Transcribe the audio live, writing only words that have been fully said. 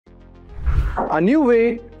A new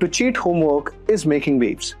way to cheat homework is making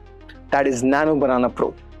waves. That is Nano Banana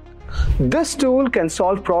Pro. This tool can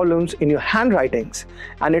solve problems in your handwritings,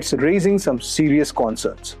 and it's raising some serious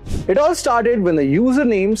concerns. It all started when the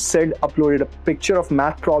username Sid uploaded a picture of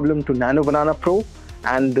math problem to Nano Banana Pro,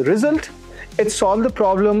 and the result? It solved the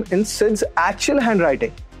problem in Sid's actual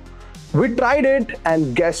handwriting. We tried it,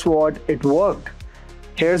 and guess what? It worked.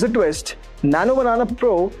 Here's a twist. Nano Banana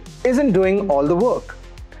Pro isn't doing all the work.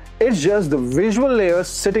 It's just the visual layer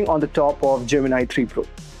sitting on the top of Gemini 3 Pro.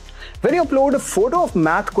 When you upload a photo of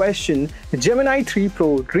math question, Gemini 3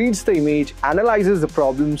 Pro reads the image, analyzes the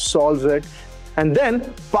problem, solves it, and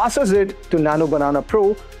then passes it to Nano Banana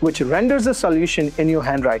Pro, which renders the solution in your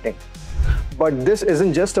handwriting. But this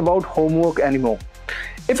isn't just about homework anymore.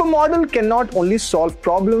 If a model can not only solve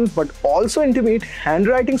problems but also intimate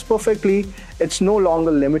handwritings perfectly, it's no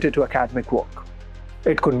longer limited to academic work.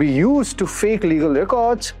 It could be used to fake legal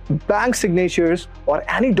records, bank signatures, or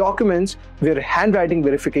any documents where handwriting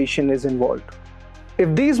verification is involved.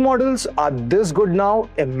 If these models are this good now,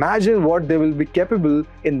 imagine what they will be capable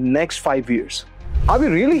in the next 5 years. Are we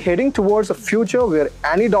really heading towards a future where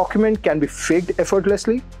any document can be faked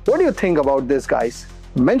effortlessly? What do you think about this, guys?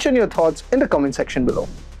 Mention your thoughts in the comment section below.